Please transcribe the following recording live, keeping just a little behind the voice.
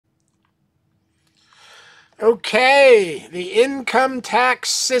Okay, the income tax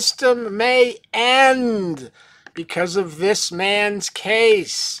system may end because of this man's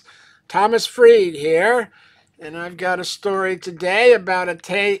case. Thomas Freed here, and I've got a story today about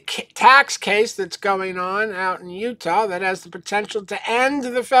a tax case that's going on out in Utah that has the potential to end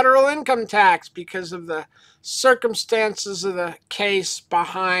the federal income tax because of the circumstances of the case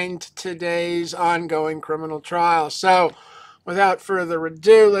behind today's ongoing criminal trial. So, without further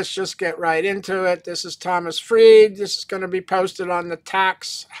ado, let's just get right into it. This is Thomas Freed. This is going to be posted on the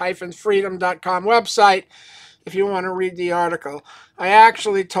tax-freedom.com website if you want to read the article. I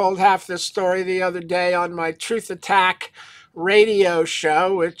actually told half this story the other day on my Truth Attack radio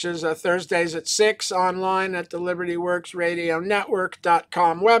show, which is Thursdays at 6 online at the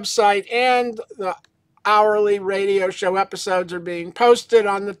LibertyWorksRadioNetwork.com website, and the hourly radio show episodes are being posted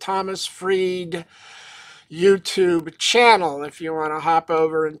on the Thomas Freed YouTube channel. If you want to hop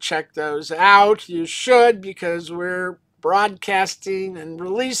over and check those out, you should, because we're broadcasting and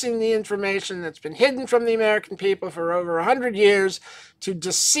releasing the information that's been hidden from the American people for over 100 years to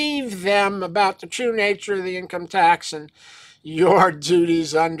deceive them about the true nature of the income tax and your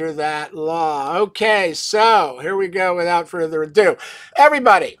duties under that law. Okay, so here we go without further ado.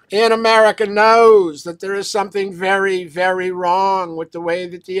 Everybody in America knows that there is something very, very wrong with the way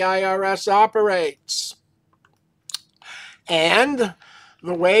that the IRS operates, and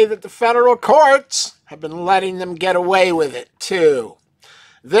the way that the federal courts have been letting them get away with it, too.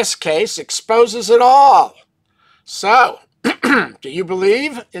 This case exposes it all. So, do you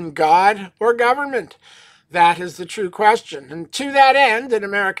believe in God or government? That is the true question. And to that end, an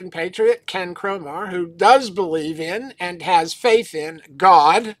American patriot, Ken Cromar, who does believe in and has faith in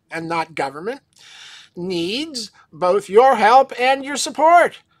God and not government, needs both your help and your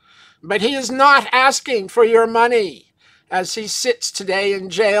support. But he is not asking for your money, as he sits today in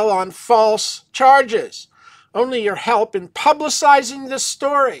jail on false charges. Only your help in publicizing this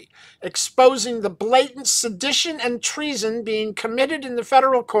story, exposing the blatant sedition and treason being committed in the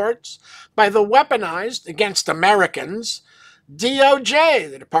federal courts by the weaponized, against Americans,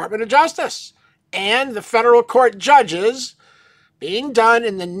 DOJ, the Department of Justice, and the federal court judges, being done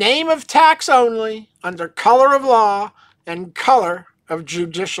in the name of tax only, under color of law and color of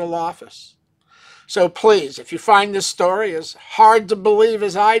judicial office. So please, if you find this story as hard to believe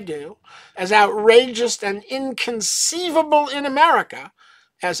as I do, as outrageous and inconceivable in America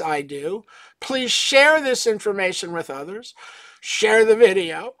as I do, please share this information with others, share the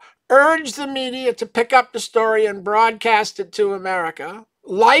video, urge the media to pick up the story and broadcast it to America,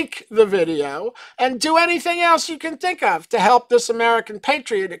 like the video, and do anything else you can think of to help this American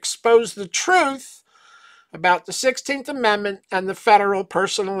patriot expose the truth about the 16th Amendment and the federal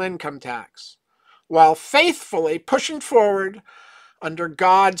personal income tax, while faithfully pushing forward under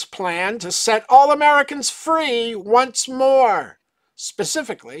God's plan to set all Americans free once more,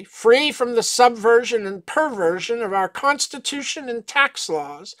 specifically free from the subversion and perversion of our Constitution and tax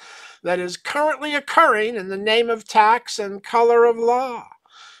laws that is currently occurring in the name of tax and color of law,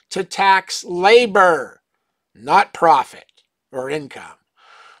 to tax labor, not profit or income,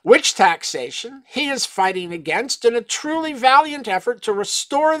 which taxation he is fighting against in a truly valiant effort to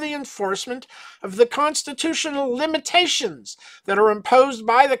restore the enforcement of the constitutional limitations that are imposed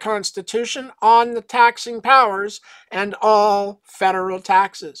by the Constitution on the taxing powers and all federal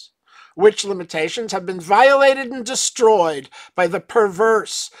taxes, which limitations have been violated and destroyed by the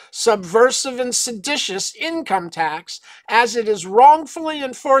perverse, subversive, and seditious income tax as it is wrongfully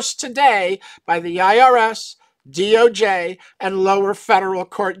enforced today by the IRS, DOJ, and lower federal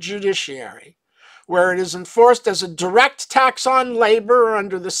court judiciary, where it is enforced as a direct tax on labor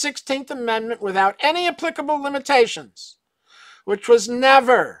under the 16th Amendment without any applicable limitations, which was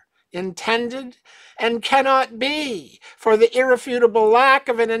never intended and cannot be for the irrefutable lack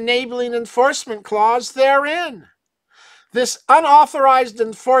of an enabling enforcement clause therein. This unauthorized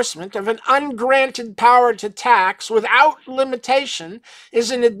enforcement of an ungranted power to tax without limitation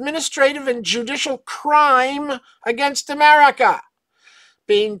is an administrative and judicial crime against America,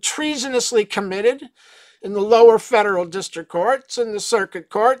 being treasonously committed in the lower federal district courts, and the circuit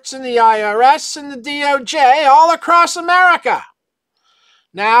courts, and the IRS, and the DOJ all across America.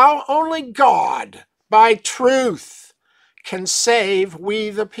 Now, only God, by truth, can save we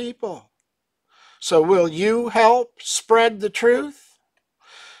the people. So will you help spread the truth?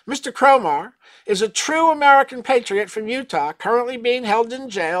 Mr. Cromar is a true American patriot from Utah, currently being held in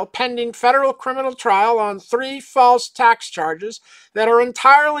jail pending federal criminal trial on 3 false tax charges that are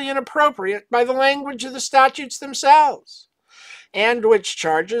entirely inappropriate by the language of the statutes themselves, and which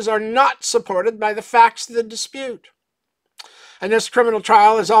charges are not supported by the facts of the dispute. And this criminal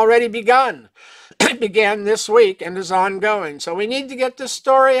trial has already begun. It began this week and is ongoing. So we need to get this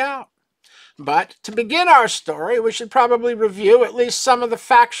story out. But to begin our story, we should probably review at least some of the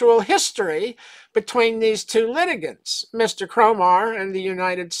factual history between these two litigants, Mr. Cromar and the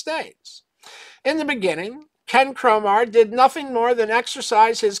United States. In the beginning, Ken Cromar did nothing more than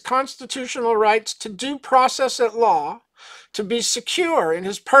exercise his constitutional rights to due process at law, to be secure in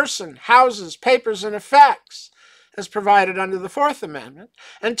his person, houses, papers, and effects, as provided under the Fourth Amendment,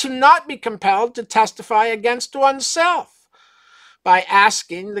 and to not be compelled to testify against oneself by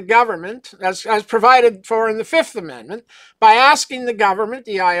asking the government, as provided for in the Fifth Amendment, by asking the government,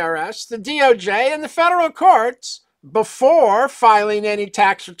 the IRS, the DOJ, and the federal courts, before filing any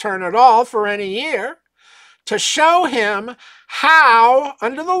tax return at all for any year, to show him how,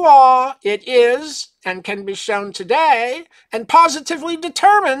 under the law, it is and can be shown today, and positively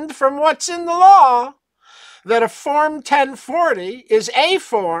determined from what's in the law, that a Form 1040 is a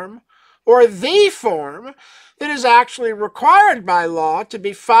form, or the form, that is actually required by law to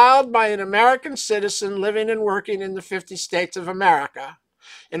be filed by an American citizen living and working in the 50 states of America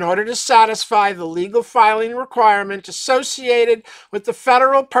in order to satisfy the legal filing requirement associated with the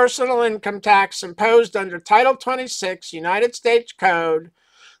federal personal income tax imposed under Title 26 United States Code,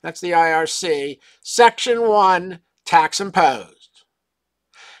 that's the IRC, Section 1, tax imposed.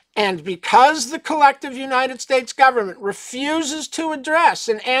 And because the collective United States government refuses to address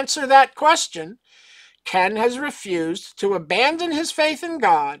and answer that question, Ken has refused to abandon his faith in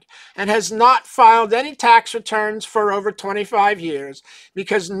God and has not filed any tax returns for over 25 years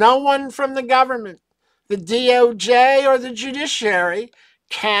because no one from the government, the DOJ, or the judiciary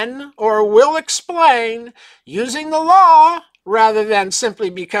can or will explain, using the law rather than simply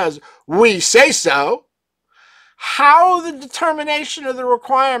because we say so, how the determination of the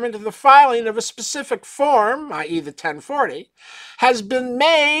requirement of the filing of a specific form, i.e. the 1040, has been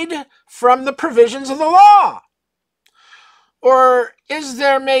made from the provisions of the law. Or is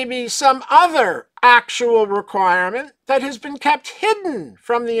there maybe some other actual requirement that has been kept hidden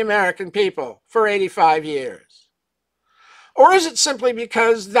from the American people for 85 years? Or is it simply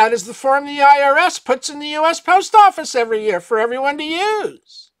because that is the form the IRS puts in the U.S. Post Office every year for everyone to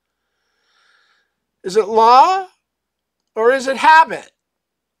use? Is it law? Or is it habit,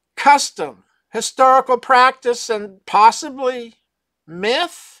 custom, historical practice, and possibly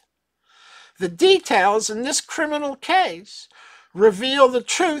myth? The details in this criminal case reveal the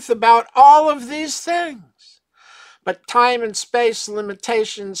truth about all of these things. But time and space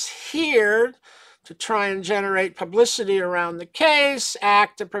limitations here to try and generate publicity around the case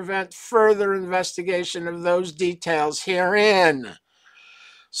act to prevent further investigation of those details herein.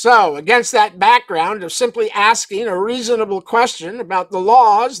 So, against that background of simply asking a reasonable question about the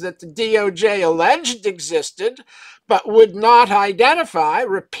laws that the DOJ alleged existed, but would not identify,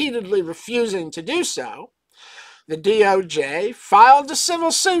 repeatedly refusing to do so, the DOJ filed a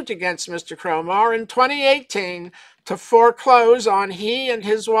civil suit against Mr. Cromar in 2018 to foreclose on he and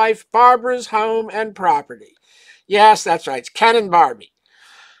his wife Barbara's home and property. Yes, that's right, it's Ken and Barbie.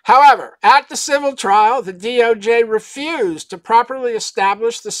 However, at the civil trial, the DOJ refused to properly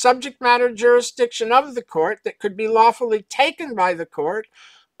establish the subject matter jurisdiction of the court that could be lawfully taken by the court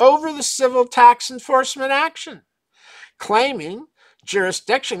over the civil tax enforcement action, claiming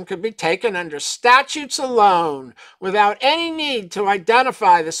jurisdiction could be taken under statutes alone without any need to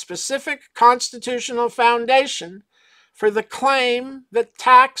identify the specific constitutional foundation for the claim that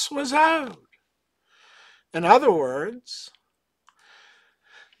tax was owed. In other words,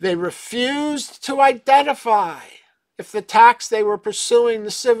 they refused to identify if the tax they were pursuing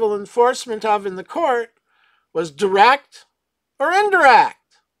the civil enforcement of in the court was direct or indirect,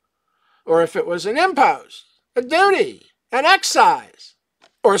 or if it was an impost, a duty, an excise,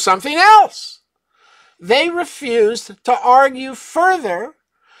 or something else. They refused to argue further,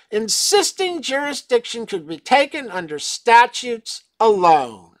 insisting jurisdiction could be taken under statutes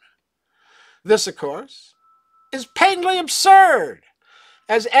alone. This, of course, is patently absurd,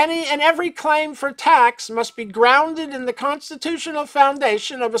 as any and every claim for tax must be grounded in the constitutional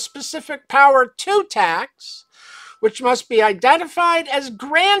foundation of a specific power to tax, which must be identified as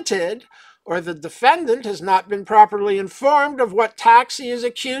granted, or the defendant has not been properly informed of what tax he is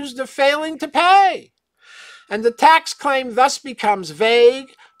accused of failing to pay. And the tax claim thus becomes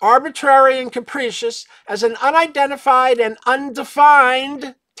vague, arbitrary, and capricious as an unidentified and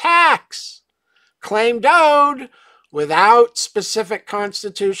undefined tax, claimed owed without specific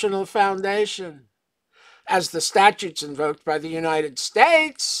constitutional foundation, as the statutes invoked by the United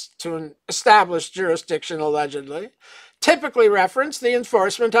States to establish jurisdiction allegedly typically reference the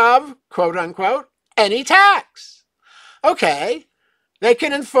enforcement of, quote unquote, any tax, Okay, they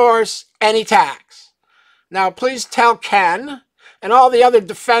can enforce any tax. Now, please tell Ken and all the other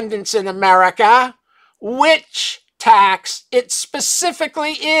defendants in America which tax it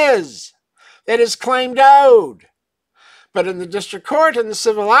specifically is that is claimed owed. But in the district court in the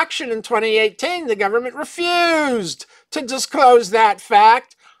civil action in 2018, the government refused to disclose that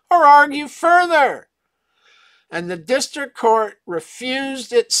fact or argue further. And the district court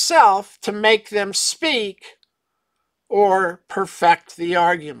refused itself to make them speak or perfect the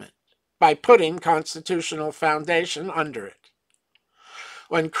argument by putting constitutional foundation under it.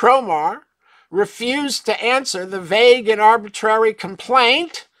 When Cromar refused to answer the vague and arbitrary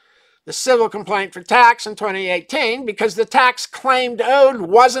complaint, the civil complaint for tax in 2018, because the tax claimed owed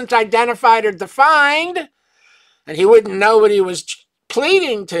wasn't identified or defined, and he wouldn't know what he was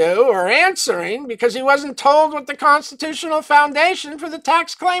pleading to or answering because he wasn't told what the constitutional foundation for the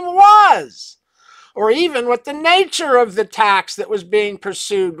tax claim was, or even what the nature of the tax that was being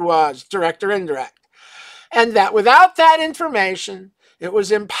pursued was, direct or indirect. And that without that information, it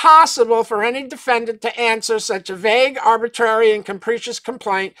was impossible for any defendant to answer such a vague, arbitrary, and capricious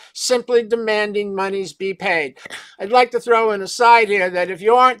complaint simply demanding monies be paid. I'd like to throw in a side here that if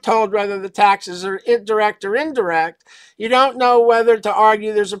you aren't told whether the taxes are direct or indirect, you don't know whether to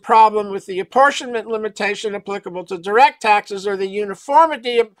argue there's a problem with the apportionment limitation applicable to direct taxes or the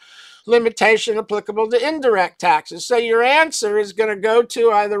uniformity limitation applicable to indirect taxes. So your answer is going to go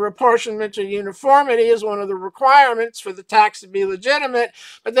to either apportionment or uniformity as one of the requirements for the tax to be legitimate,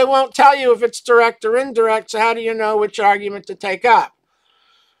 but they won't tell you if it's direct or indirect, so how do you know which argument to take up?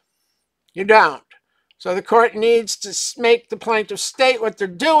 You don't. So the court needs to make the plaintiff state what they're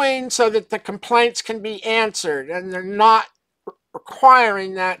doing so that the complaints can be answered, and they're not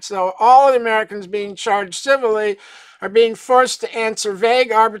requiring that. So all of the Americans being charged civilly are being forced to answer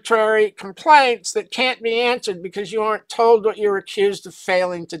vague, arbitrary complaints that can't be answered because you aren't told what you're accused of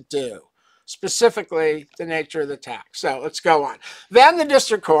failing to do, specifically the nature of the tax. So let's go on. Then the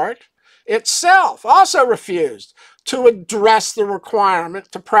district court itself also refused to address the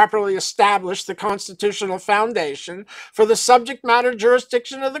requirement to properly establish the constitutional foundation for the subject matter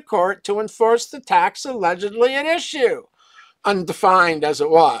jurisdiction of the court to enforce the tax allegedly at issue, undefined as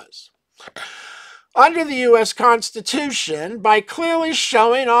it was. Under the U.S. Constitution, by clearly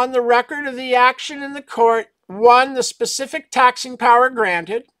showing on the record of the action in the court, 1, the specific taxing power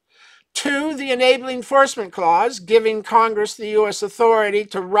granted, 2, the enabling enforcement clause, giving Congress the U.S. authority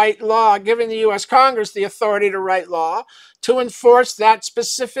to write law, giving the U.S. Congress the authority to write law to enforce that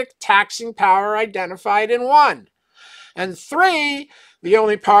specific taxing power identified in 1. And 3, the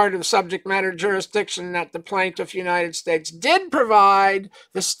only part of subject matter jurisdiction that the plaintiff United States did provide,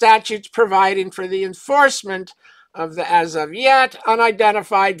 the statutes providing for the enforcement of the as of yet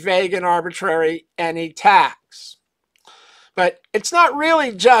unidentified, vague, and arbitrary any tax. But it's not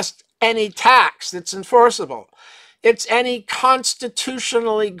really just any tax that's enforceable. It's any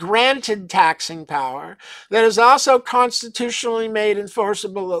constitutionally granted taxing power that is also constitutionally made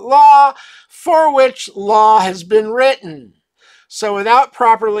enforceable at law, for which law has been written. So without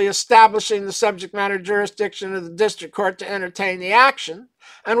properly establishing the subject matter jurisdiction of the district court to entertain the action,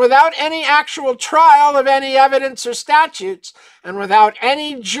 and without any actual trial of any evidence or statutes, and without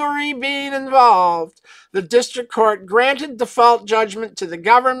any jury being involved, the district court granted default judgment to the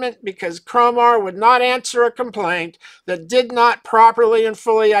government because Cromar would not answer a complaint that did not properly and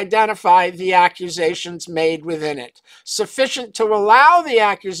fully identify the accusations made within it, sufficient to allow the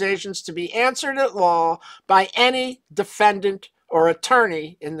accusations to be answered at law by any defendant or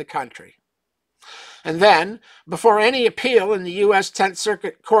attorney in the country. And then, before any appeal in the U.S. 10th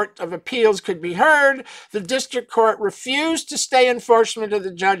Circuit Court of Appeals could be heard, the district court refused to stay enforcement of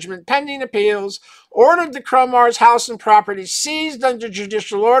the judgment pending appeals, ordered the Cromar's house and property seized under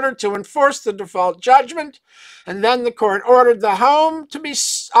judicial order to enforce the default judgment, and then the court ordered the home to be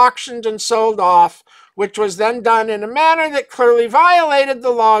auctioned and sold off, which was then done in a manner that clearly violated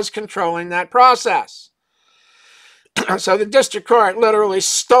the laws controlling that process. So the district court literally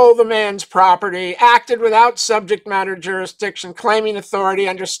stole the man's property, acted without subject matter jurisdiction, claiming authority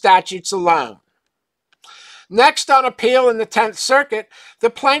under statutes alone. Next on appeal in the 10th Circuit, the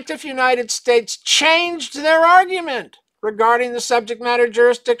plaintiff United States changed their argument regarding the subject matter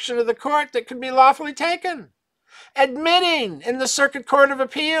jurisdiction of the court that could be lawfully taken, admitting in the Circuit Court of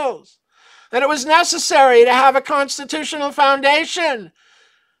Appeals that it was necessary to have a constitutional foundation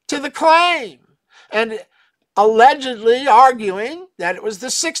to the claim, and allegedly arguing that it was the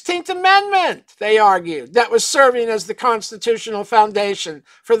 16th Amendment, they argued, that was serving as the constitutional foundation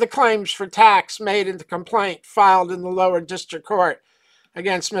for the claims for tax made in the complaint filed in the lower district court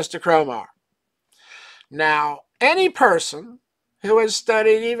against Mr. Cromar. Now, Any person who has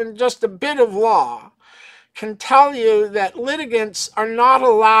studied even just a bit of law can tell you that litigants are not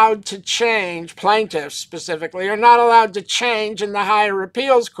allowed to change, plaintiffs specifically, are not allowed to change in the higher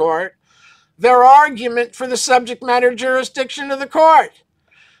appeals court their argument for the subject matter jurisdiction of the court.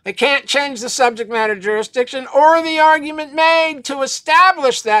 They can't change the subject matter jurisdiction or the argument made to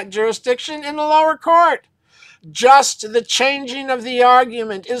establish that jurisdiction in the lower court. Just the changing of the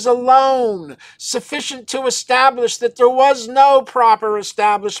argument is alone sufficient to establish that there was no proper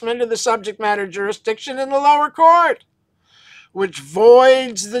establishment of the subject matter jurisdiction in the lower court, which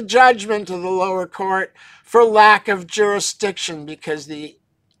voids the judgment of the lower court for lack of jurisdiction because the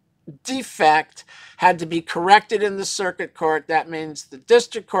defect had to be corrected in the circuit court. That means the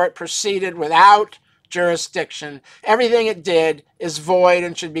district court proceeded without jurisdiction. Everything it did is void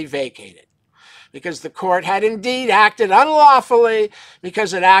and should be vacated, because the court had indeed acted unlawfully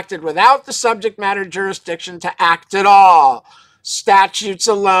because it acted without the subject matter jurisdiction to act at all. Statutes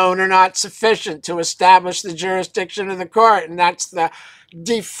alone are not sufficient to establish the jurisdiction of the court, and that's the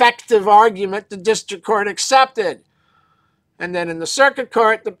defective argument the district court accepted. And then in the circuit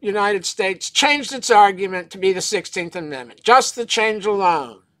court, the United States changed its argument to be the 16th Amendment. Just the change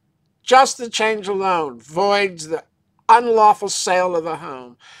alone voids the unlawful sale of the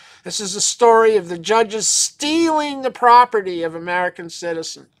home. This is a story of the judges stealing the property of American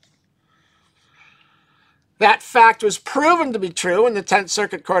citizens. That fact was proven to be true in the 10th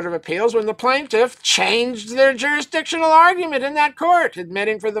Circuit Court of Appeals when the plaintiff changed their jurisdictional argument in that court,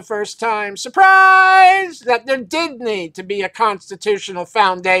 admitting for the first time, surprise, that there did need to be a constitutional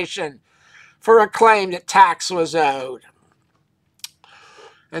foundation for a claim that tax was owed.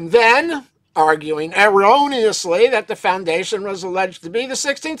 And then, arguing erroneously that the foundation was alleged to be the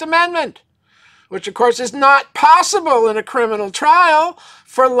 16th Amendment, which of course is not possible in a criminal trial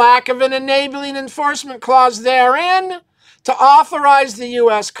for lack of an enabling enforcement clause therein to authorize the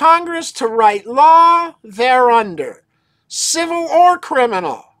U.S. Congress to write law thereunder, civil or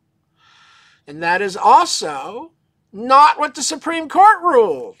criminal. And that is also not what the Supreme Court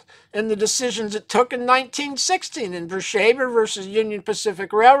ruled in the decisions it took in 1916 in Bershaber versus Union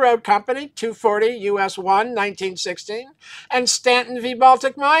Pacific Railroad Company, 240 U.S. 1, 1916, and Stanton v.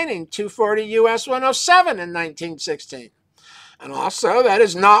 Baltic Mining, 240 U.S. 107 in 1916. And also, that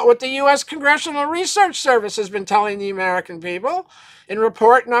is not what the U.S. Congressional Research Service has been telling the American people in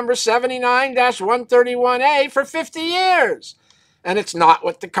report number 79-131A for 50 years. And it's not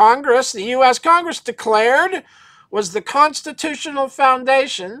what the U.S. Congress declared was the constitutional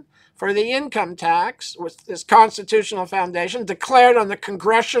foundation for the income tax, with this constitutional foundation declared on the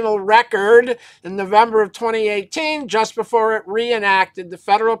congressional record in November of 2018, just before it reenacted the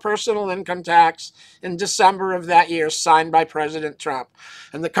federal personal income tax in December of that year, signed by President Trump.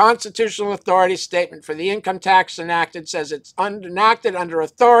 And the constitutional authority statement for the income tax enacted says it's enacted under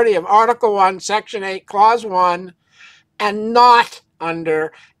authority of Article 1, Section 8, Clause 1, and not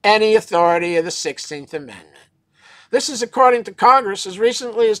under any authority of the 16th Amendment. This is according to Congress as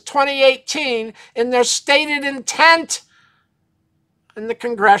recently as 2018 in their stated intent in the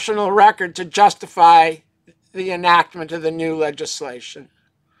congressional record to justify the enactment of the new legislation.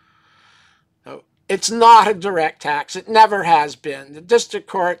 So it's not a direct tax. It never has been. The district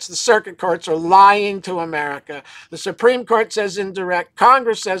courts, the circuit courts are lying to America. The Supreme Court says indirect.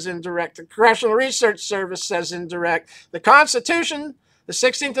 Congress says indirect. The Congressional Research Service says indirect. The Constitution, the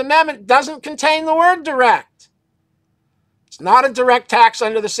 16th Amendment, doesn't contain the word direct. It's not a direct tax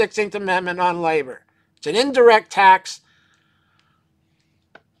under the 16th Amendment on labor. It's an indirect tax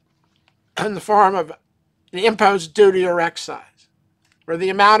in the form of the imposed duty or excise, where the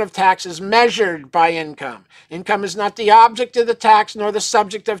amount of tax is measured by income. Income is not the object of the tax nor the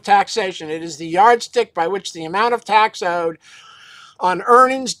subject of taxation. It is the yardstick by which the amount of tax owed on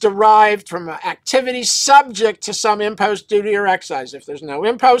earnings derived from activity subject to some imposed duty or excise. If there's no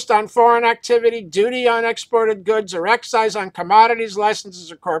impost on foreign activity, duty on exported goods, or excise on commodities,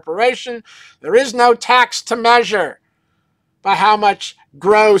 licenses, or corporation, there is no tax to measure by how much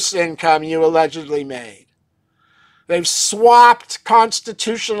gross income you allegedly made. They've swapped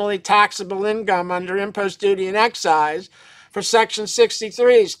constitutionally taxable income under impost duty and excise for Section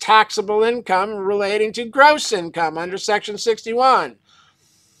 63's taxable income relating to gross income under Section 61.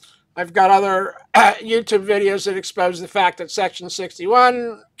 I've got other YouTube videos that expose the fact that Section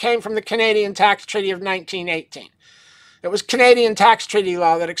 61 came from the Canadian Tax Treaty of 1918. It was Canadian tax treaty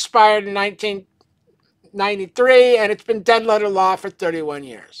law that expired in 1993, and it's been dead letter law for 31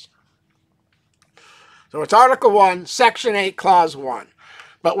 years. So it's Article 1, Section 8, Clause 1.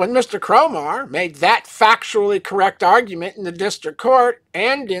 But when Mr. Cromar made that factually correct argument in the district court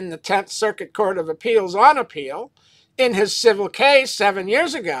and in the 10th Circuit Court of Appeals on appeal in his civil case 7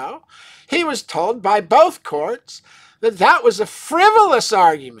 years ago, he was told by both courts that that was a frivolous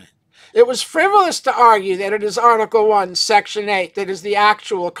argument. It was frivolous to argue that it is Article 1, Section 8 that is the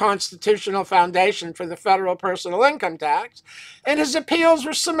actual constitutional foundation for the federal personal income tax, and his appeals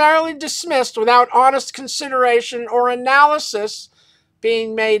were summarily dismissed without honest consideration or analysis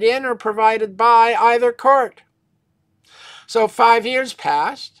being made in or provided by either court. So 5 years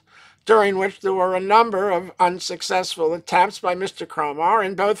passed, during which there were a number of unsuccessful attempts by Mr. Cromar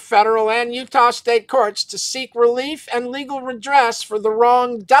in both federal and Utah state courts to seek relief and legal redress for the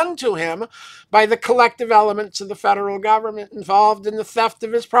wrong done to him by the collective elements of the federal government involved in the theft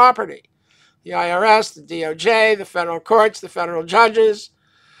of his property. The IRS, the DOJ, the federal courts, the federal judges,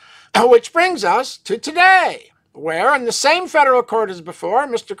 which brings us to today, where in the same federal court as before,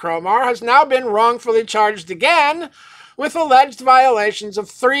 Mr. Cromar has now been wrongfully charged again with alleged violations of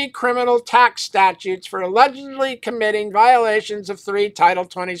 3 criminal tax statutes for allegedly committing violations of 3 Title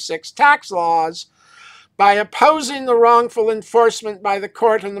 26 tax laws by opposing the wrongful enforcement by the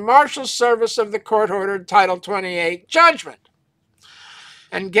court and the marshal service of the court-ordered Title 28 judgment.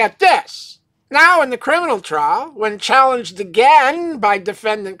 And get this. Now in the criminal trial, when challenged again by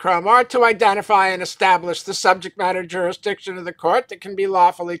defendant Cromar to identify and establish the subject matter jurisdiction of the court that can be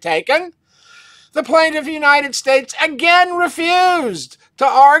lawfully taken, the plaintiff United States again refused to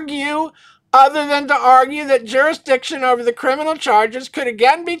argue other than to argue that jurisdiction over the criminal charges could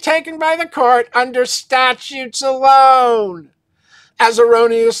again be taken by the court under statutes alone, as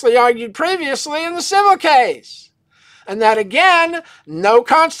erroneously argued previously in the civil case, and that again, no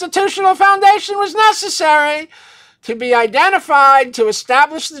constitutional foundation was necessary to be identified to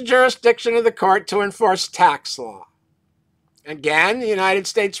establish the jurisdiction of the court to enforce tax law. Again, the United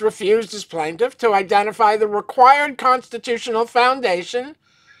States refused as plaintiff to identify the required constitutional foundation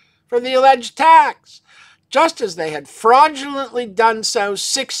for the alleged tax, just as they had fraudulently done so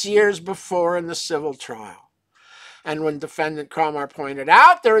 6 years before in the civil trial. And when defendant Cromar pointed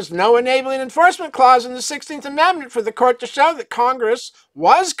out there is no enabling enforcement clause in the 16th Amendment for the court to show that Congress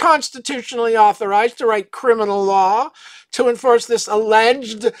was constitutionally authorized to write criminal law to enforce this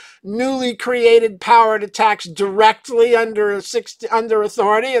alleged newly created power to tax directly under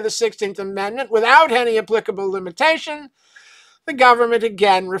authority of the 16th Amendment without any applicable limitation, the government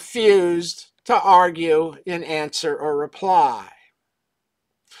again refused to argue in answer or reply.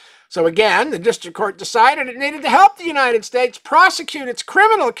 So again, the district court decided it needed to help the United States prosecute its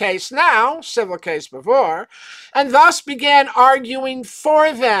criminal case now, civil case before, and thus began arguing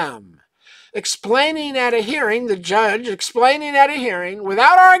for them, explaining at a hearing, the judge explaining at a hearing,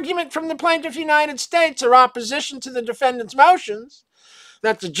 without argument from the plaintiff United States or opposition to the defendant's motions,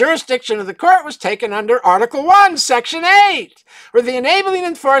 that the jurisdiction of the court was taken under Article 1, Section 8, where the enabling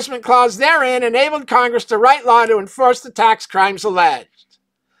enforcement clause therein enabled Congress to write law to enforce the tax crimes alleged.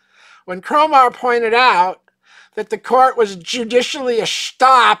 When Cromar pointed out that the court was judicially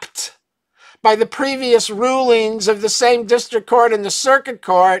estopped by the previous rulings of the same district court and the circuit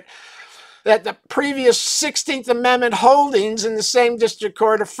court, that the previous 16th Amendment holdings in the same district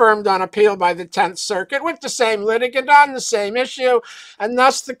court affirmed on appeal by the 10th Circuit with the same litigant on the same issue, and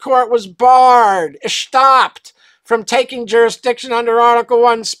thus the court was barred, estopped, from taking jurisdiction under Article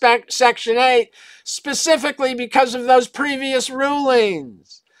 1, Section 8, specifically because of those previous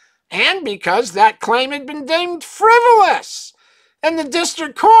rulings, and because that claim had been deemed frivolous. And the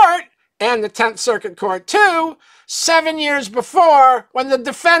district court, and the 10th Circuit Court too, 7 years before when the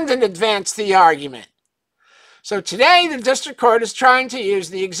defendant advanced the argument. So today the district court is trying to use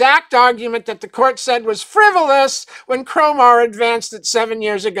the exact argument that the court said was frivolous when Cromar advanced it 7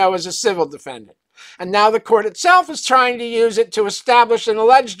 years ago as a civil defendant. And now the court itself is trying to use it to establish an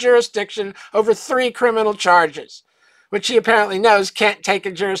alleged jurisdiction over 3 criminal charges, which he apparently knows can't take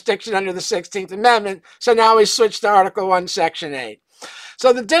a jurisdiction under the 16th Amendment, so now he's switched to Article 1, Section 8.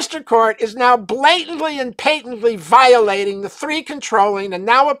 So the district court is now blatantly and patently violating the 3 controlling and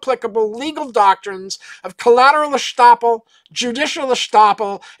now applicable legal doctrines of collateral estoppel, judicial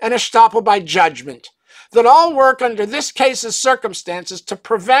estoppel, and estoppel by judgment, that all work under this case's circumstances to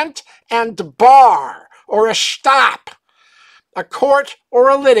prevent and bar or estop a court or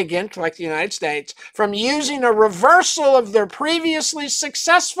a litigant, like the United States, from using a reversal of their previously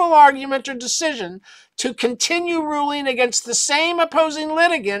successful argument or decision to continue ruling against the same opposing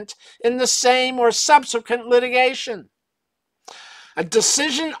litigant in the same or subsequent litigation. A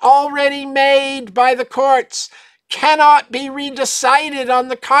decision already made by the courts cannot be redecided on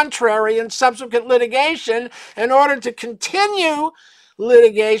the contrary in subsequent litigation in order to continue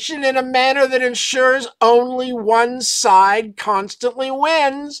litigation in a manner that ensures only one side constantly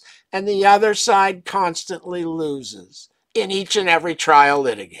wins and the other side constantly loses in each and every trial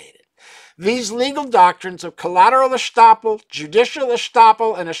litigated. These legal doctrines of collateral estoppel, judicial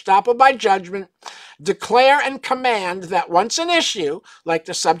estoppel, and estoppel by judgment declare and command that once an issue, like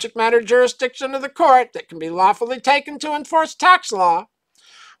the subject matter jurisdiction of the court that can be lawfully taken to enforce tax law,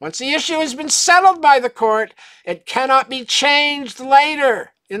 once the issue has been settled by the court, it cannot be changed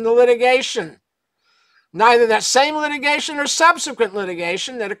later in the litigation. Neither that same litigation or subsequent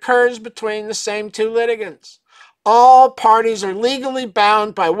litigation that occurs between the same two litigants. All parties are legally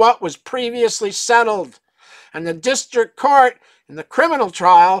bound by what was previously settled, and the district court in the criminal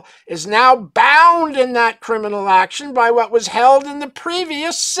trial is now bound in that criminal action by what was held in the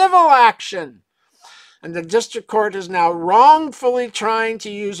previous civil action. And the district court is now wrongfully trying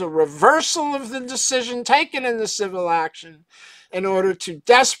to use a reversal of the decision taken in the civil action in order to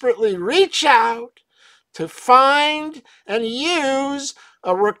desperately reach out to find and use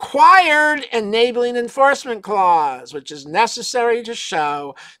a required enabling enforcement clause, which is necessary to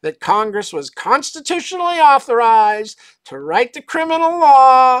show that Congress was constitutionally authorized to write the criminal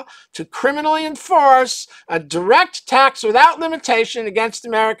law to criminally enforce a direct tax without limitation against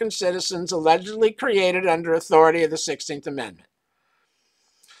American citizens allegedly created under authority of the 16th Amendment.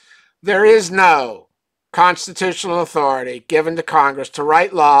 There is no constitutional authority given to Congress to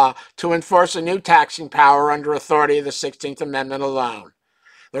write law to enforce a new taxing power under authority of the 16th Amendment alone.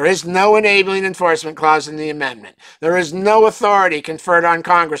 There is no enabling enforcement clause in the amendment. There is no authority conferred on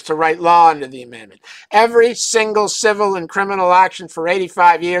Congress to write law under the amendment. Every single civil and criminal action for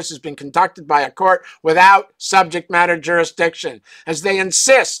 85 years has been conducted by a court without subject matter jurisdiction, as they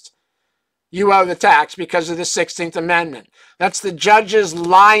insist you owe the tax because of the 16th Amendment. That's the judges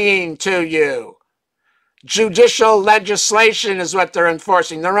lying to you. Judicial legislation is what they're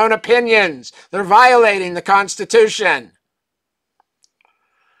enforcing, their own opinions. They're violating the Constitution.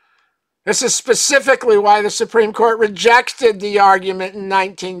 This is specifically why the Supreme Court rejected the argument in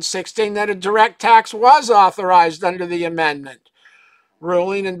 1916 that a direct tax was authorized under the amendment,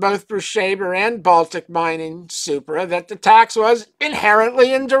 ruling in both Bruchaber and Baltic Mining Supra that the tax was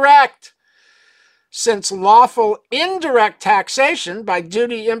inherently indirect. Since lawful indirect taxation by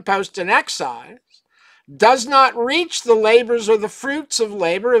duty, impost, and excise does not reach the labors or the fruits of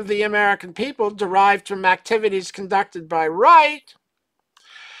labor of the American people derived from activities conducted by right,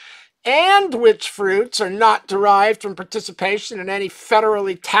 and which fruits are not derived from participation in any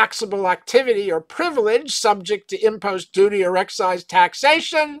federally taxable activity or privilege subject to impost, duty, or excise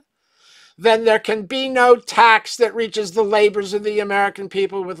taxation, then there can be no tax that reaches the labors of the American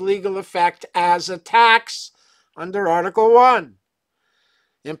people with legal effect as a tax under Article 1.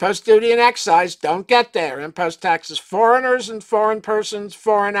 Impost, duty, and excise don't get there. Impost taxes foreigners and foreign persons,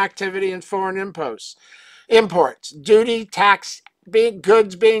 foreign activity, and foreign imports. Duty tax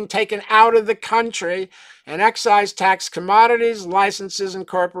goods being taken out of the country, and excise tax commodities, licenses, and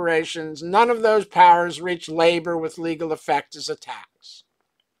corporations. None of those powers reach labor with legal effect as a tax.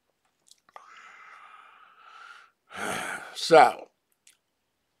 So,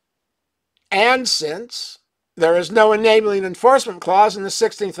 and since there is no enabling enforcement clause in the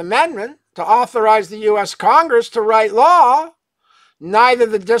 16th Amendment to authorize the U.S. Congress to write law, neither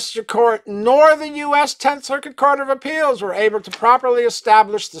the District Court nor the U.S. 10th Circuit Court of Appeals were able to properly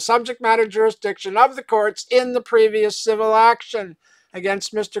establish the subject matter jurisdiction of the courts in the previous civil action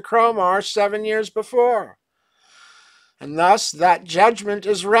against Mr. Cromar 7 years before. And thus, that judgment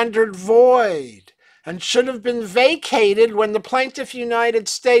is rendered void and should have been vacated when the plaintiff United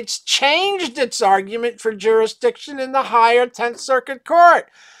States changed its argument for jurisdiction in the higher 10th Circuit Court.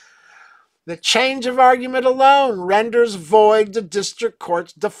 The change of argument alone renders void the district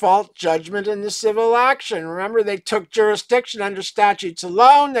court's default judgment in the civil action. Remember, they took jurisdiction under statutes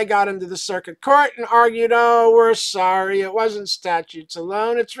alone. They got into the circuit court and argued, oh, we're sorry, it wasn't statutes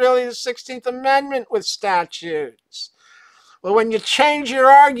alone. It's really the 16th Amendment with statutes. Well, when you change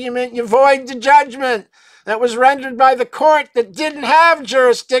your argument, you void the judgment that was rendered by the court that didn't have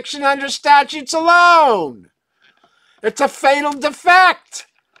jurisdiction under statutes alone. It's a fatal defect.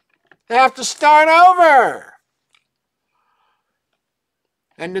 They have to start over.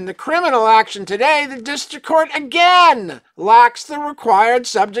 And in the criminal action today, the district court again lacks the required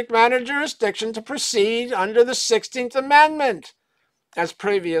subject matter jurisdiction to proceed under the 16th Amendment, as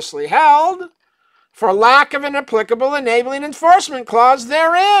previously held, for lack of an applicable enabling enforcement clause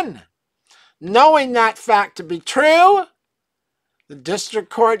therein. Knowing that fact to be true, the district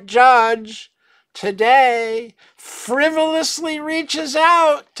court judge today frivolously reaches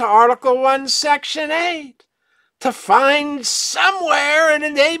out to Article 1, Section 8 to find somewhere an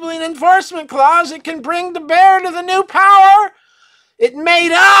enabling enforcement clause it can bring to bear to the new power it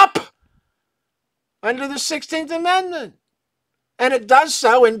made up under the 16th Amendment. And it does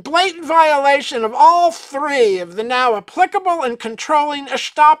so in blatant violation of all three of the now applicable and controlling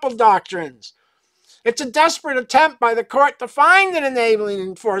estoppel doctrines. It's a desperate attempt by the court to find an enabling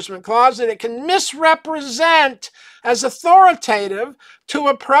enforcement clause that it can misrepresent as authoritative to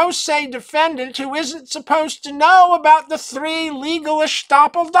a pro se defendant who isn't supposed to know about the three legal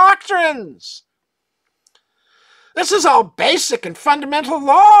estoppel doctrines. This is all basic and fundamental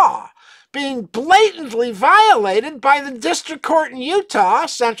law, being blatantly violated by the district court in Utah,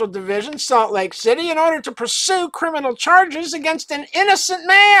 Central Division, Salt Lake City, in order to pursue criminal charges against an innocent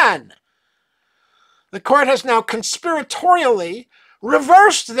man. The court has now conspiratorially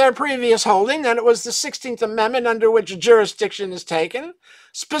reversed their previous holding that it was the 16th Amendment under which jurisdiction is taken,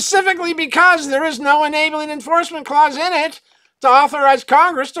 specifically because there is no enabling enforcement clause in it to authorize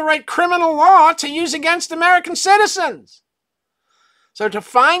Congress to write criminal law to use against American citizens. So to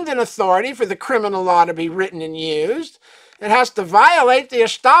find an authority for the criminal law to be written and used, it has to violate the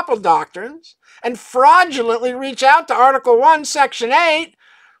estoppel doctrines and fraudulently reach out to Article 1, Section 8,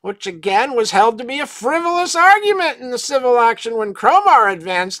 which again was held to be a frivolous argument in the civil action when Cromar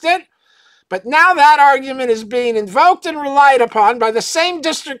advanced it. But now that argument is being invoked and relied upon by the same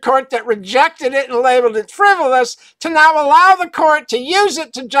district court that rejected it and labeled it frivolous to now allow the court to use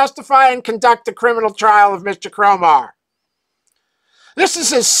it to justify and conduct the criminal trial of Mr. Cromar. This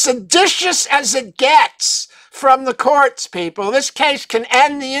is as seditious as it gets from the courts, people. This case can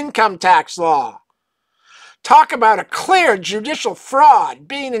end the income tax law. Talk about a clear judicial fraud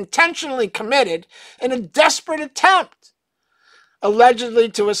being intentionally committed in a desperate attempt, allegedly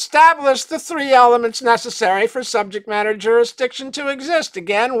to establish the three elements necessary for subject matter jurisdiction to exist.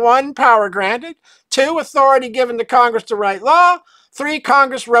 Again, 1, power granted. 2, authority given to Congress to write law. 3,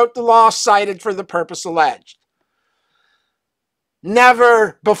 Congress wrote the law cited for the purpose alleged.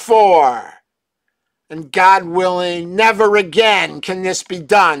 Never before, and God willing, never again can this be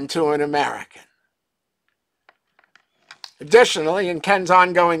done to an American. Additionally, in Ken's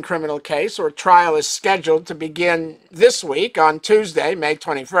ongoing criminal case, where trial is scheduled to begin this week on Tuesday, May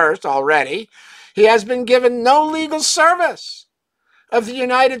 21st already, he has been given no legal service of the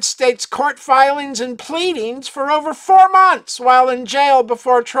United States court filings and pleadings for over 4 months while in jail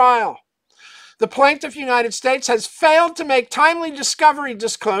before trial. The plaintiff, United States, has failed to make timely discovery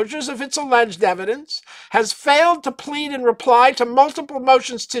disclosures of its alleged evidence, has failed to plead in reply to multiple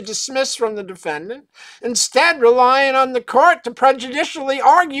motions to dismiss from the defendant, instead relying on the court to prejudicially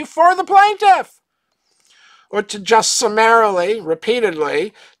argue for the plaintiff, or to just summarily,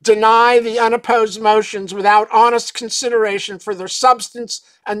 repeatedly, deny the unopposed motions without honest consideration for their substance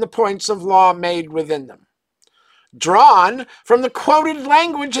and the points of law made within them, drawn from the quoted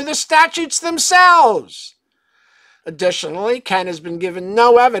language of the statutes themselves. Additionally, Ken has been given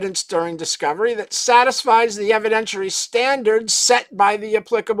no evidence during discovery that satisfies the evidentiary standards set by the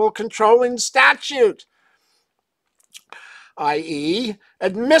applicable controlling statute, i.e.,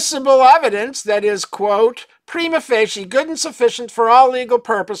 admissible evidence that is, quote, prima facie good and sufficient for all legal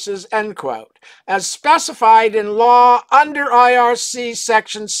purposes, end quote, as specified in law under IRC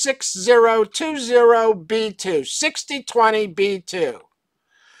section 6020B2, 6020B2.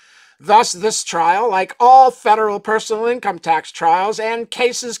 Thus, this trial, like all federal personal income tax trials and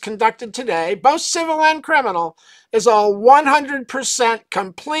cases conducted today, both civil and criminal, is all 100%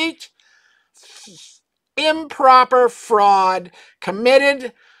 complete, improper fraud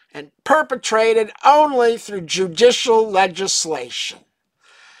committed and perpetrated only through judicial legislation.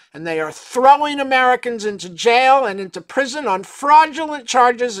 And they are throwing Americans into jail and into prison on fraudulent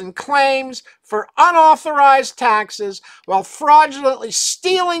charges and claims for unauthorized taxes while fraudulently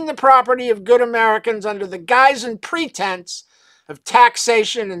stealing the property of good Americans under the guise and pretense of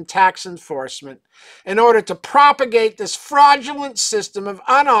taxation and tax enforcement in order to propagate this fraudulent system of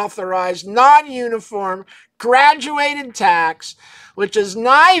unauthorized, non-uniform, graduated tax, which is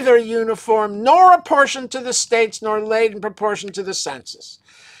neither uniform nor apportioned to the states nor laid in proportion to the census.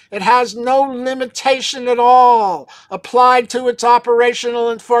 It has no limitation at all applied to its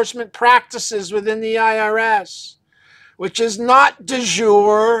operational enforcement practices within the IRS, which is not de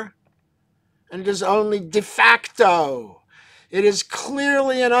jure and is only de facto. It is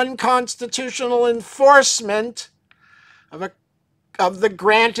clearly an unconstitutional enforcement of the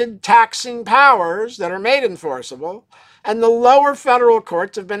granted taxing powers that are made enforceable, and the lower federal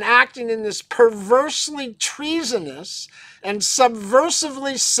courts have been acting in this perversely treasonous and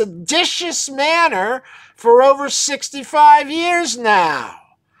subversively seditious manner for over 65 years now,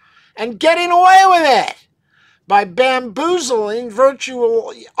 and getting away with it by bamboozling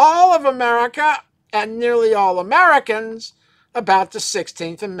virtually all of America and nearly all Americans about the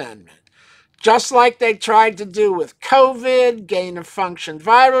 16th Amendment. Just like they tried to do with COVID, gain-of-function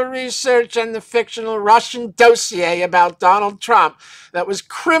viral research, and the fictional Russian dossier about Donald Trump that was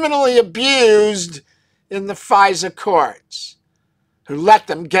criminally abused in the FISA courts, who let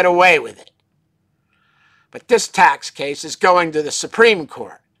them get away with it. But this tax case is going to the Supreme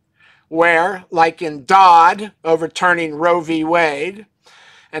Court, where, like in Dodd overturning Roe v. Wade,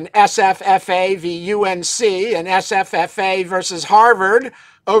 and SFFA v. UNC, and SFFA versus Harvard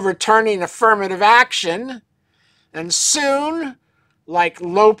overturning affirmative action, and soon, like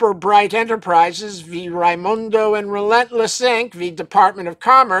Loper Bright Enterprises v. Raimondo and Relentless Inc. v. Department of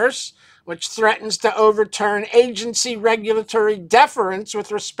Commerce, which threatens to overturn agency regulatory deference with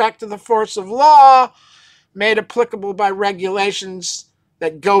respect to the force of law made applicable by regulations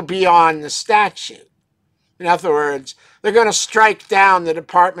that go beyond the statute. In other words, they're going to strike down the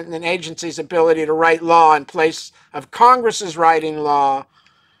department and agency's ability to write law in place of Congress's writing law,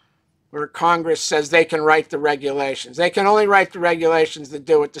 where Congress says they can write the regulations. They can only write the regulations that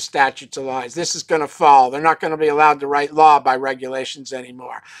do what the statutes allows. This is going to fall. They're not going to be allowed to write law by regulations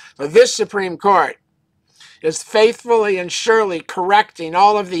anymore. So this Supreme Court is faithfully and surely correcting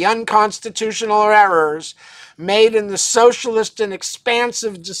all of the unconstitutional errors made in the socialist and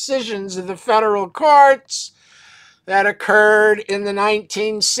expansive decisions of the federal courts that occurred in the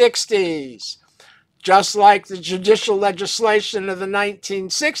 1960s. Just like the judicial legislation of the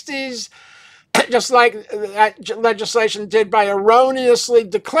 1960s, just like that legislation did by erroneously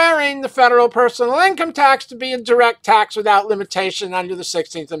declaring the federal personal income tax to be a direct tax without limitation under the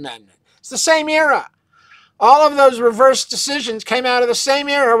 16th Amendment. It's the same era. All of those reverse decisions came out of the same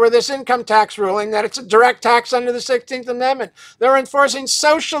era where this income tax ruling that it's a direct tax under the 16th Amendment. They're enforcing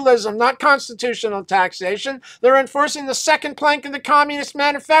socialism, not constitutional taxation. They're enforcing the second plank of the Communist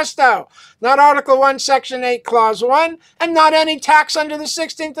Manifesto, not Article 1, Section 8, Clause 1, and not any tax under the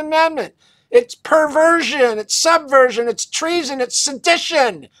 16th Amendment. It's perversion, it's subversion, it's treason, it's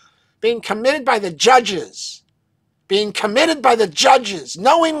sedition being committed by the judges. Being committed by the judges,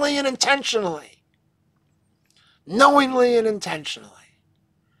 knowingly and intentionally. Knowingly and intentionally.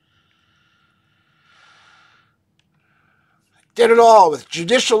 Did it all with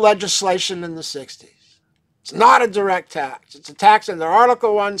judicial legislation in the 60s. It's not a direct tax. It's a tax under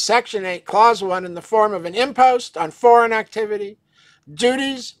Article 1, Section 8, Clause 1 in the form of an impost on foreign activity,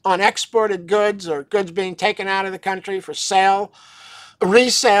 duties on exported goods or goods being taken out of the country for sale,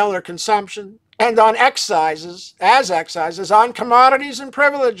 resale, or consumption, and on excises on commodities and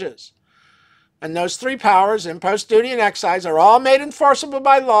privileges. And those three powers, impost, duty, and excise, are all made enforceable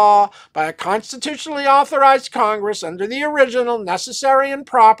by law by a constitutionally authorized Congress under the original necessary and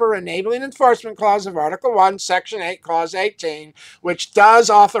proper enabling enforcement clause of Article 1, Section 8, Clause 18, which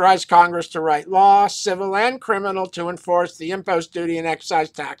does authorize Congress to write law, civil and criminal, to enforce the impost, duty, and excise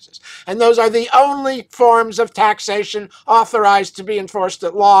taxes. And those are the only forms of taxation authorized to be enforced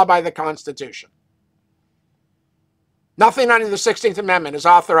at law by the Constitution. Nothing under the 16th Amendment is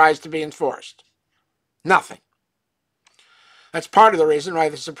authorized to be enforced. Nothing. That's part of the reason why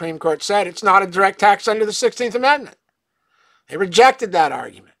the Supreme Court said it's not a direct tax under the 16th Amendment. They rejected that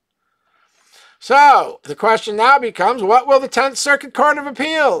argument. So the question now becomes, what will the 10th Circuit Court of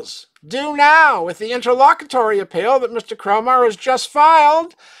Appeals do now with the interlocutory appeal that Mr. Cromar has just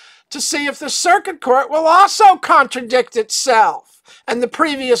filed to see if the Circuit Court will also contradict itself and the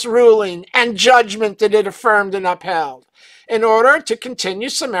previous ruling and judgment that it affirmed and upheld, in order to continue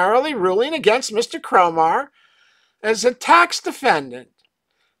summarily ruling against Mr. Cromar as a tax defendant,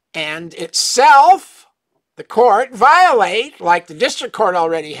 and itself, the court, violate, like the district court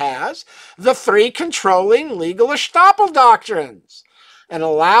already has, the three controlling legal estoppel doctrines, and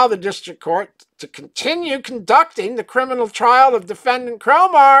allow the district court to continue conducting the criminal trial of defendant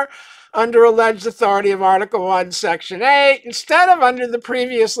Cromar under alleged authority of Article 1, Section 8, instead of under the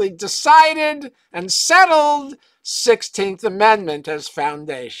previously decided and settled 16th Amendment as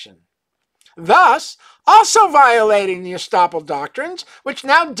foundation. Thus, also violating the estoppel doctrines, which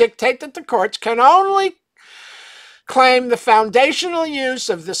now dictate that the courts can only claim the foundational use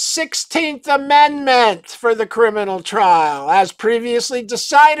of the 16th Amendment for the criminal trial, as previously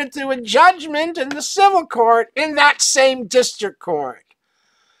decided through a judgment in the civil court in that same district court.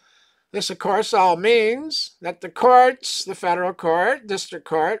 This, of course, all means that the courts, the federal court, district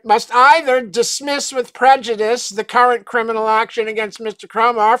court, must either dismiss with prejudice the current criminal action against Mr.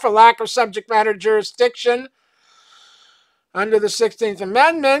 Cromar for lack of subject matter jurisdiction under the 16th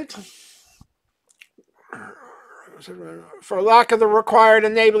Amendment, for lack of the required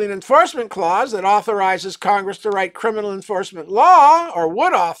enabling enforcement clause that authorizes Congress to write criminal enforcement law, or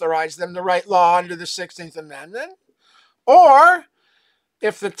would authorize them to write law under the 16th Amendment, or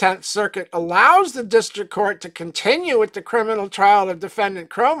if the 10th Circuit allows the district court to continue with the criminal trial of defendant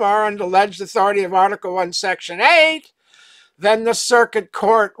Cromar under alleged authority of Article 1, Section 8, then the circuit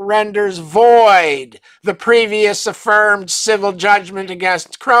court renders void the previous affirmed civil judgment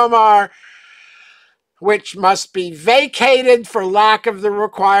against Cromar, which must be vacated for lack of the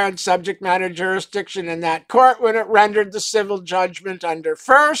required subject matter jurisdiction in that court when it rendered the civil judgment under,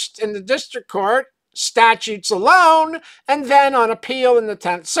 first, in the district court, statutes alone, and then on appeal in the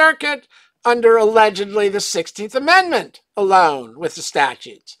 10th Circuit under allegedly the 16th Amendment alone with the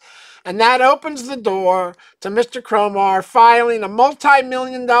statutes. And that opens the door to Mr. Cromar filing a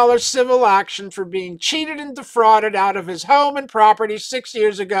multi-million-dollar civil action for being cheated and defrauded out of his home and property 6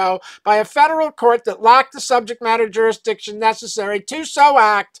 years ago by a federal court that lacked the subject matter jurisdiction necessary to so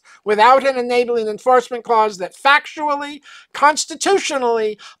act without an enabling enforcement clause that factually,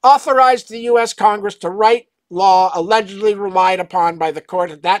 constitutionally authorized the U.S. Congress to write law allegedly relied upon by the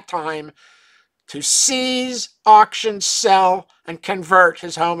court at that time to seize, auction, sell, and convert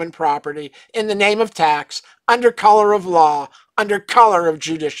his home and property in the name of tax, under color of law, under color of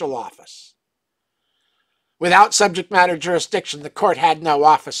judicial office. Without subject matter jurisdiction, the court had no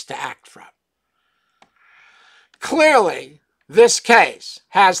office to act from. Clearly, this case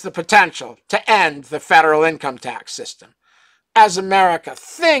has the potential to end the federal income tax system, as America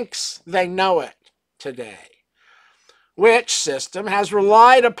thinks they know it today. Which system has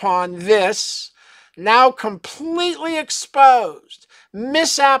relied upon this now completely exposed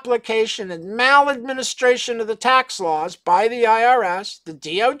misapplication and maladministration of the tax laws by the IRS, the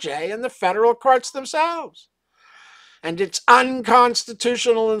DOJ, and the federal courts themselves, and its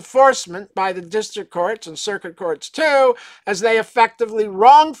unconstitutional enforcement by the district courts and circuit courts too, as they effectively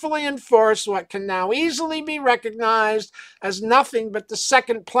wrongfully enforce what can now easily be recognized as nothing but the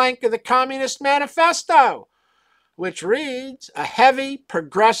second plank of the Communist Manifesto, which reads a heavy,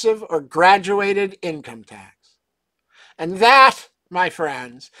 progressive, or graduated income tax. And that, my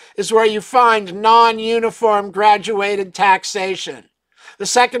friends, is where you find non-uniform graduated taxation, the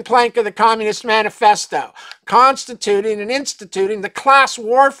second plank of the Communist Manifesto, constituting and instituting the class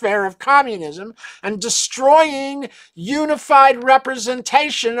warfare of communism and destroying unified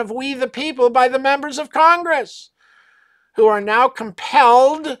representation of we the people by the members of Congress, who are now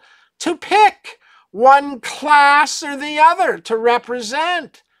compelled to pick one class or the other to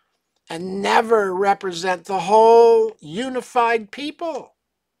represent, and never represent the whole unified people.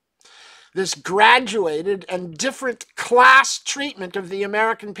 This graduated and different class treatment of the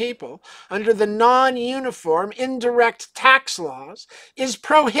American people under the non-uniform indirect tax laws is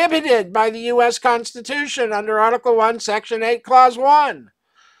prohibited by the U.S. Constitution under Article 1, Section 8, Clause 1.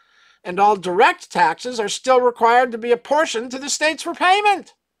 And all direct taxes are still required to be apportioned to the states for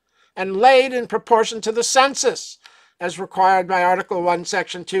payment and laid in proportion to the census, as required by Article 1,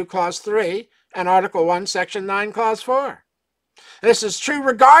 Section 2, Clause 3, and Article 1, Section 9, Clause 4. This is true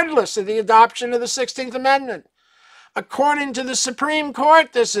regardless of the adoption of the 16th Amendment. According to the Supreme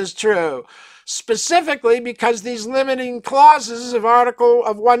Court, this is true, specifically because these limiting clauses of Article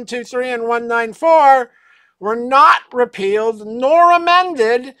 123 and 194 were not repealed nor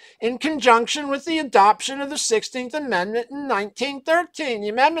amended in conjunction with the adoption of the 16th Amendment in 1913. The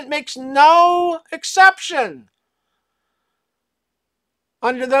amendment makes no exception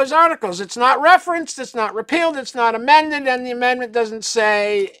under those articles. It's not referenced, it's not repealed, it's not amended, and the amendment doesn't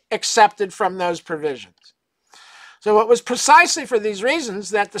say accepted from those provisions. So it was precisely for these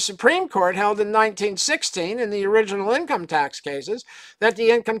reasons that the Supreme Court held in 1916 in the original income tax cases that the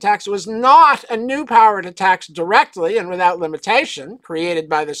income tax was not a new power to tax directly and without limitation created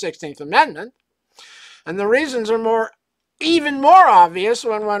by the 16th Amendment. And the reasons are even more obvious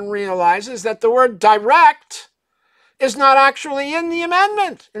when one realizes that the word direct is not actually in the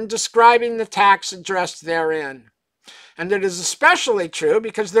amendment in describing the tax addressed therein. And it is especially true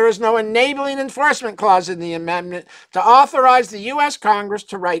because there is no enabling enforcement clause in the amendment to authorize the U.S. Congress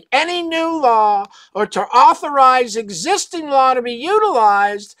to write any new law or to authorize existing law to be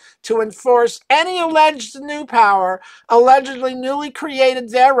utilized to enforce any alleged new power allegedly newly created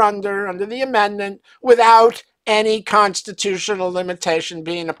thereunder under the amendment without any constitutional limitation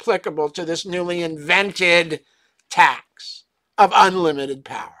being applicable to this newly invented tax of unlimited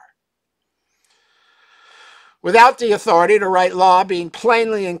power. Without the authority to write law being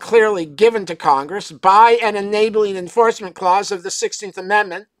plainly and clearly given to Congress by an enabling enforcement clause of the 16th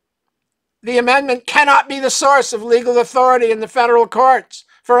Amendment, the amendment cannot be the source of legal authority in the federal courts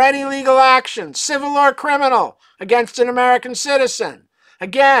for any legal action, civil or criminal, against an American citizen.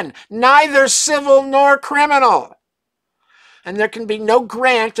 Again, neither civil nor criminal. And there can be no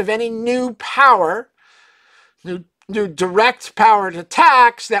grant of any new power, new direct power to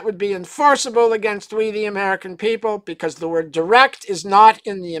tax that would be enforceable against we the American people, because the word direct is not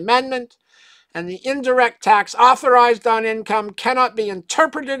in the amendment, and the indirect tax authorized on income cannot be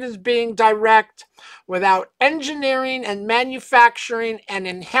interpreted as being direct without engineering and manufacturing an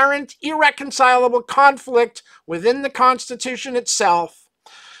inherent irreconcilable conflict within the Constitution itself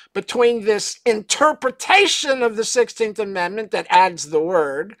between this interpretation of the 16th Amendment that adds the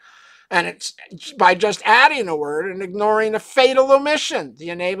word, and it's by just adding a word and ignoring a fatal omission, the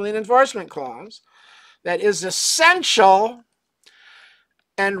enabling enforcement clause, that is essential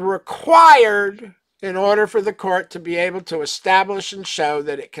and required in order for the court to be able to establish and show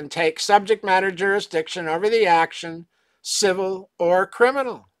that it can take subject matter jurisdiction over the action, civil or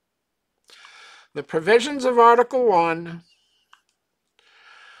criminal. The provisions of Article 1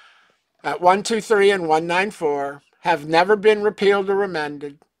 at 123 and 194 have never been repealed or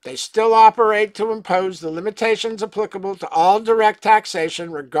amended. They still operate to impose the limitations applicable to all direct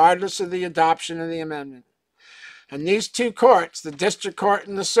taxation regardless of the adoption of the amendment. And these two courts, the district court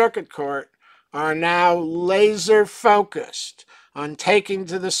and the circuit court, are now laser focused on taking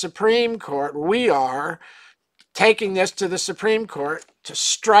to the Supreme Court. We are taking this to the Supreme Court to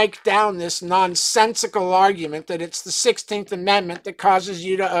strike down this nonsensical argument that it's the 16th Amendment that causes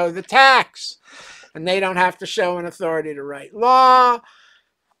you to owe the tax. And they don't have to show an authority to write law,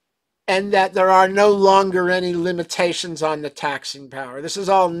 and that there are no longer any limitations on the taxing power. This is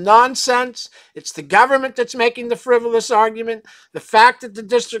all nonsense. It's the government that's making the frivolous argument. The fact that the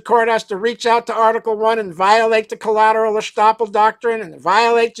district court has to reach out to Article 1 and violate the collateral estoppel doctrine and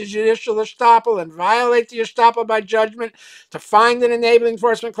violate the judicial estoppel and violate the estoppel by judgment to find an enabling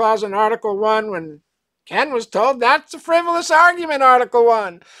enforcement clause in Article 1 when Ken was told that's a frivolous argument, Article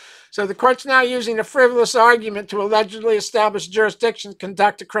 1. So the court's now using a frivolous argument to allegedly establish jurisdiction to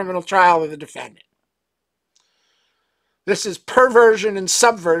conduct a criminal trial of the defendant. This is perversion and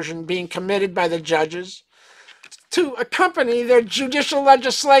subversion being committed by the judges to accompany their judicial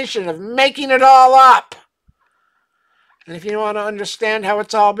legislation of making it all up. And if you want to understand how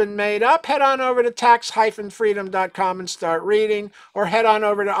it's all been made up, head on over to tax-freedom.com and start reading, or head on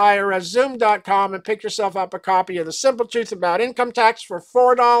over to irszoom.com and pick yourself up a copy of The Simple Truth About Income Tax for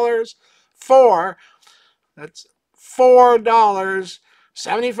 $4. That's $4.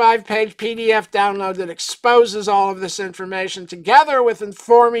 75-page PDF download that exposes all of this information, together with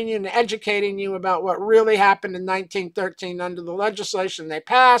informing you and educating you about what really happened in 1913 under the legislation they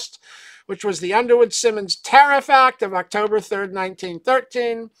passed, which was the Underwood-Simmons Tariff Act of October 3rd,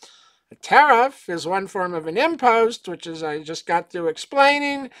 1913. A tariff is one form of an impost, which, as I just got through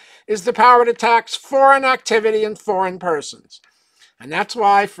explaining, is the power to tax foreign activity and foreign persons. And that's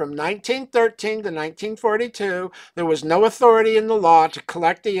why from 1913 to 1942, there was no authority in the law to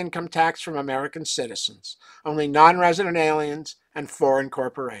collect the income tax from American citizens, only non-resident aliens and foreign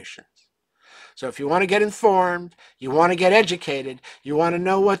corporations. So if you want to get informed, you want to get educated, you want to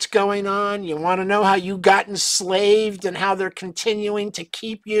know what's going on, you want to know how you got enslaved and how they're continuing to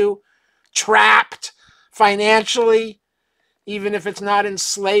keep you trapped financially, even if it's not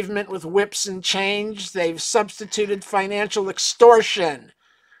enslavement with whips and chains, they've substituted financial extortion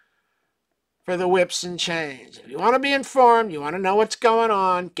for the whips and chains. If you want to be informed, you want to know what's going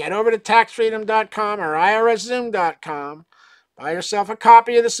on, get over to taxfreedom.com or irszoom.com. Buy yourself a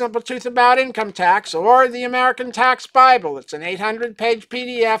copy of The Simple Truth About Income Tax or the American Tax Bible. It's an 800-page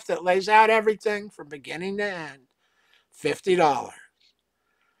PDF that lays out everything from beginning to end. $50.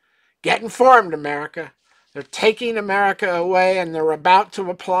 Get informed, America. They're taking America away, and they're about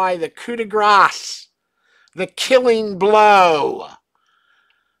to apply the coup de grace, the killing blow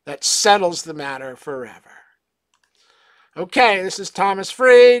that settles the matter forever. Okay, this is Thomas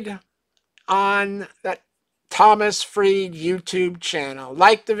Freed on that Thomas Freed YouTube channel.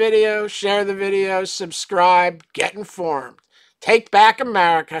 Like the video, share the video, subscribe, get informed. Take back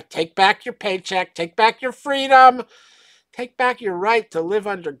America, take back your paycheck, take back your freedom, take back your right to live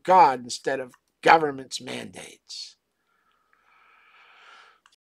under God instead of government's mandates.